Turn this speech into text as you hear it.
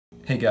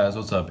Hey guys,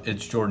 what's up?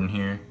 It's Jordan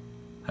here.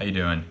 How you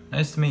doing?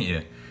 Nice to meet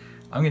you.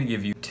 I'm going to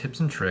give you tips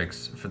and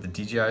tricks for the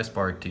DJI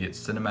Spark to get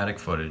cinematic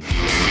footage.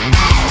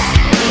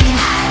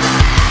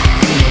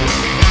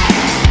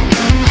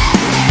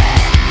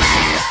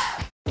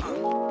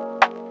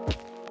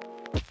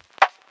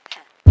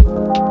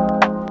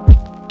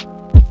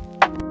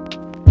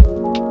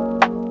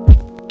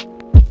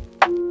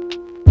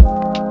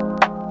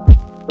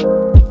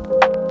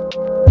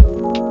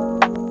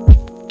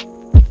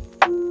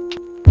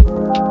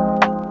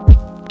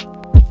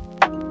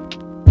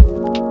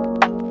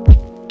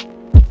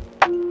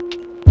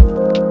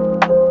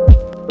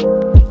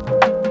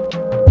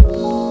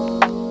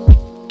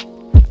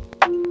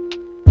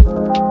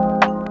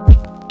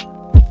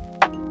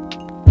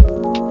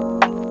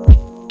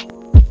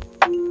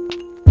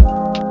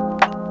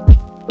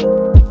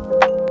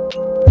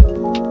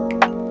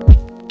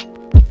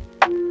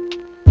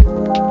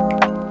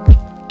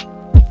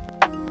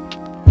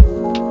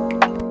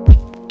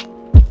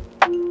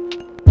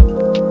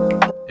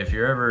 If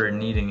you're ever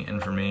needing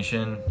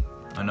information,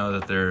 I know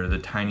that they're the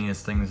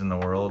tiniest things in the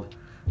world,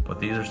 but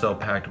these are still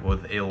packed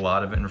with a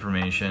lot of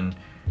information,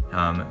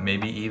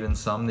 maybe even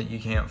some that you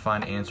can't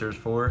find answers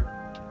for.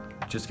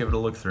 Just give it a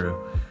look through.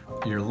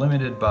 You're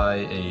limited by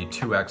a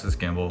 2-axis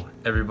gimbal.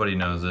 Everybody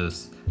knows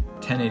this.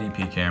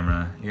 1080p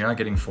camera. You're not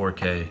getting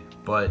 4K,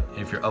 but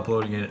if you're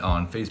uploading it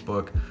on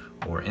Facebook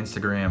or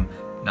Instagram,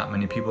 not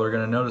many people are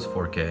going to notice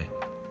 4K.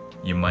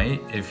 You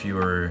might if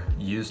you're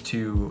used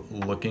to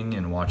looking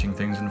and watching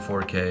things in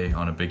 4K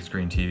on a big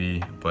screen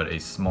TV, but a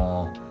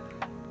small,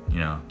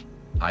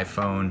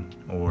 iPhone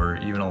or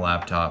even a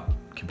laptop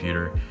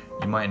computer,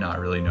 you might not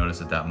really notice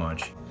it that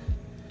much.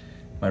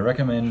 My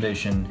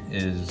recommendation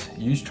is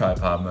use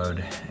tripod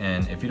mode,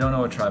 and if you don't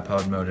know what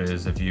tripod mode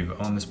is, if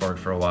you've owned the Spark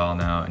for a while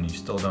now and you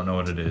still don't know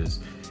what it is,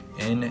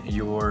 in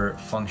your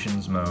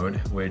functions mode,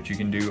 which you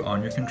can do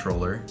on your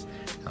controller,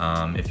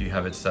 if you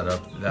have it set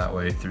up that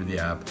way through the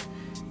app,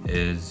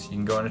 is you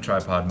can go into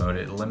tripod mode.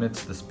 It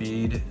limits the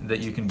speed that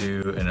you can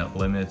do and it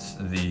limits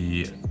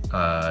the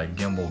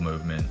gimbal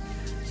movement.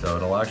 So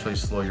it'll actually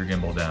slow your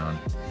gimbal down.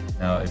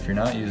 Now if you're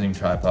not using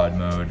tripod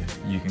mode,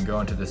 you can go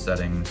into the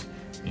settings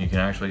and you can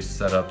actually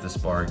set up the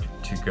Spark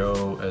to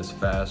go as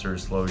fast or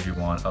as slow as you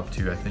want, up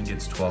to I think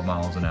it's 12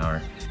 miles an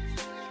hour.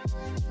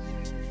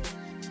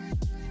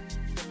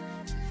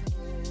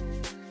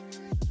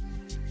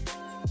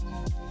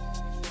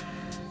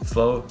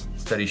 Slow,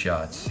 steady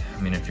shots.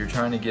 I mean, if you're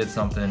trying to get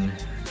something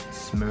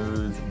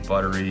smooth,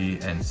 buttery,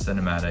 and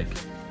cinematic,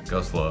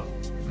 go slow.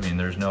 I mean,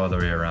 there's no other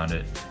way around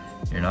it.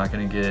 You're not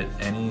gonna get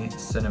any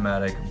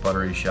cinematic,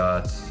 buttery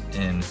shots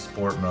in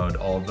sport mode,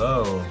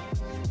 although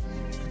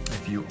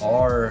if you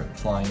are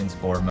flying in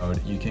sport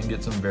mode, you can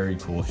get some very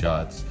cool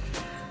shots.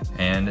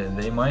 And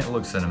they might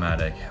look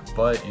cinematic,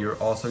 but you're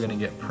also gonna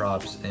get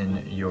props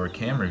in your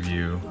camera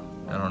view.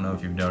 I don't know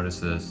if you've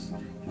noticed this,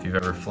 if you've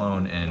ever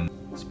flown in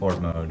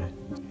sport mode.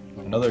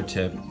 Another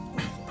tip,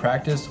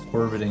 practice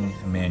orbiting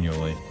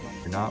manually.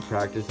 If you're not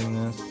practicing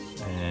this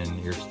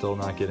and you're still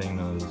not getting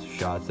those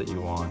shots that you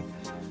want,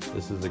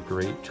 this is a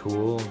great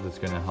tool that's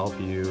going to help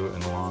you in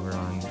the long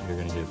run. You're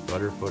going to get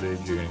better footage,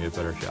 you're going to get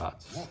better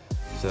shots.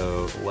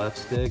 So left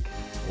stick,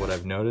 what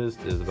I've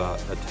noticed is about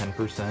a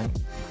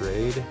 10%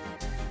 grade,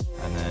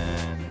 and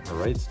then a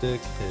right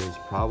stick is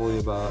probably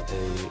about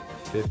a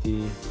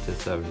 50 to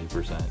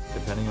 70%,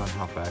 depending on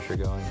how fast you're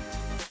going.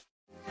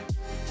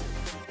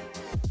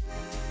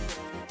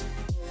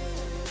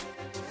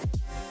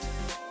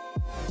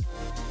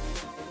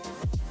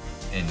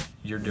 And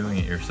you're doing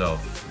it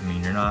yourself. I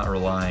mean, you're not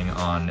relying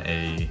on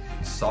a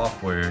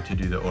software to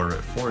do the orbit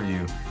for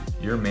you.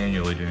 You're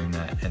manually doing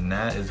that, and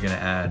that is going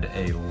to add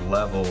a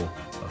level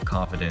of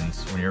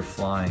confidence when you're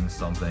flying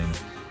something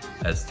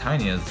as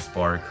tiny as the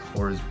Spark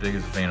or as big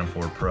as the Phantom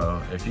 4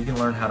 Pro. If you can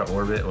learn how to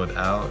orbit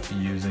without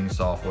using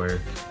software,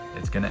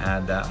 it's going to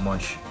add that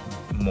much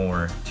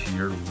more to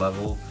your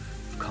level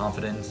of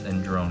confidence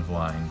in drone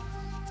flying.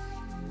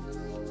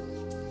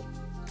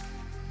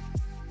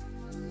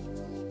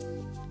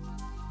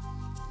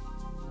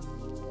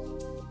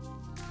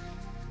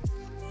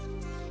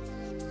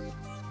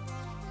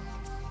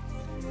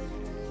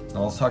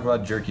 Now let's talk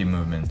about jerky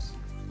movements.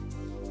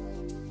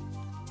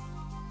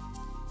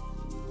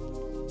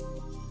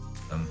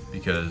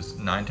 Because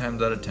 9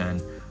 times out of 10,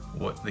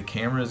 what the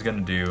camera is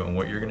going to do and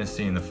what you're going to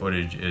see in the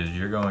footage is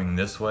you're going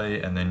this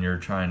way and then you're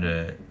trying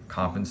to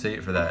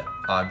compensate for that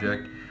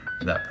object,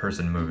 or that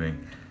person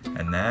moving.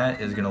 And that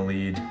is going to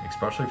lead,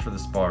 especially for the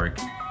Spark,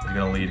 is going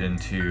to lead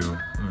into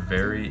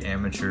very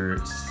amateur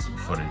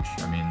footage.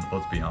 I mean,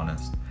 let's be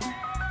honest.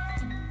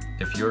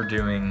 If you're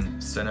doing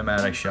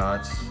cinematic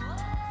shots,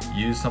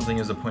 use something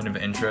as a point of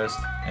interest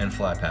and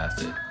fly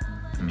past it.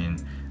 I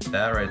mean,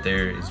 that right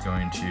there is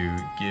going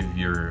to give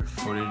your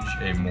footage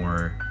a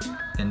more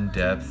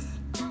in-depth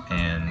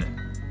and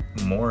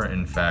more,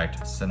 in fact,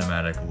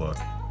 cinematic look.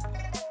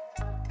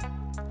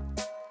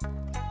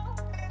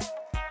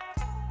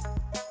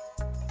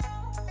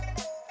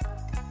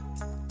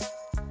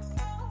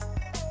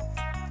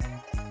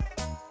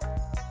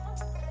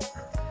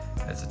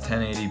 It's a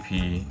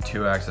 1080p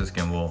 2-axis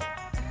gimbal.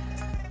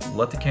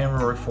 Let the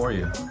camera work for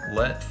you.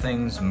 Let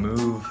things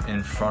move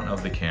in front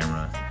of the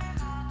camera.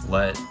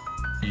 Let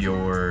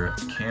your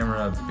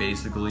camera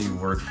basically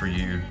work for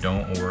you.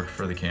 Don't work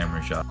for the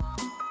camera shot.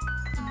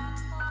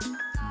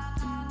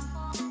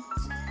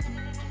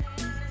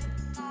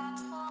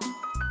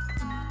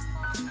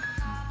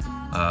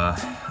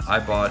 I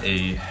bought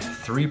a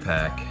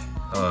 3-pack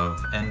of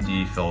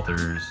ND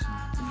filters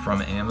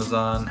from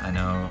Amazon. I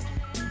know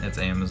it's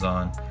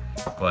Amazon,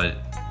 but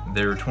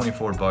they were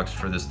 24 bucks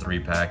for this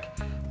 3-pack.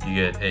 You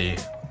get a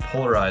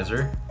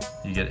polarizer,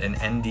 you get an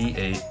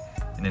ND8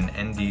 and an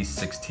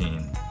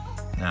ND16.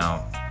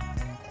 Now,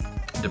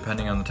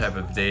 depending on the type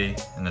of day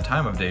and the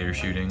time of day you're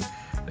shooting,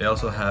 they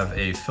also have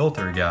a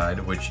filter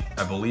guide, which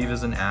I believe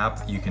is an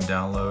app you can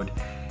download,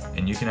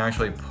 and you can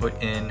actually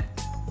put in,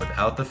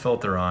 without the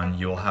filter on,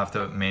 you'll have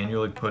to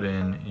manually put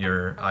in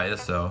your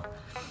ISO.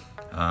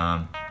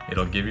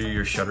 It'll give you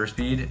your shutter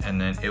speed,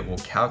 and then it will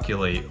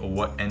calculate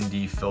what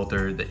ND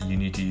filter that you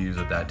need to use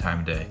at that time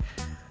of day.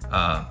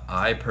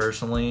 I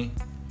personally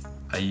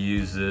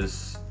use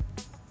this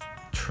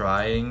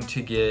trying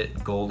to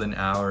get golden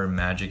hour,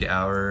 magic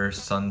hour,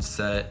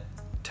 sunset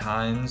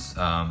times.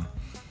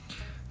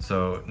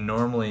 So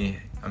normally,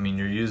 I mean,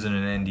 you're using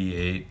an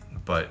ND8,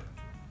 but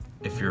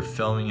if you're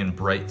filming in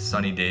bright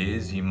sunny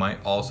days, you might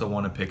also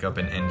want to pick up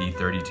an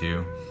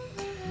ND32.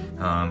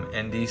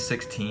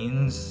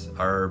 ND16s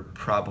are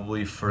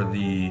probably for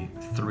the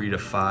 3 to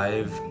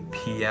 5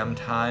 p.m.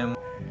 time.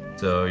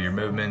 So your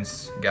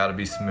movements gotta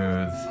be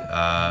smooth,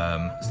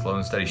 slow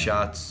and steady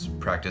shots,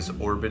 practice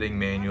orbiting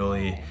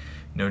manually,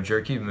 no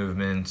jerky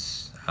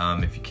movements.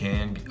 If you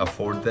can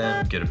afford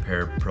them, get a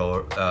pair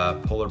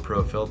of Polar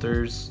Pro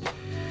filters.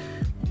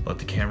 Let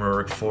the camera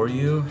work for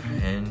you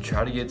and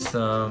try to get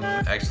some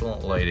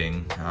excellent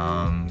lighting,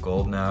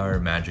 golden hour,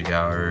 magic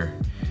hour.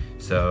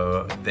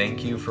 So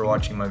thank you for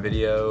watching my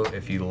video.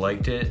 If you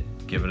liked it,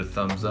 give it a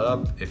thumbs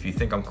up. If you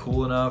think I'm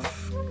cool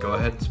enough, go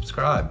ahead and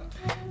subscribe.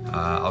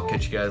 I'll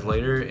catch you guys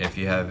later. If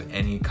you have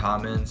any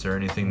comments or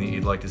anything that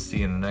you'd like to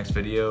see in the next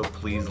video,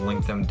 please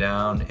link them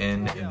down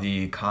in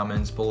the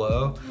comments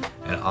below,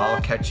 and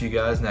I'll catch you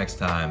guys next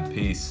time.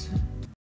 Peace.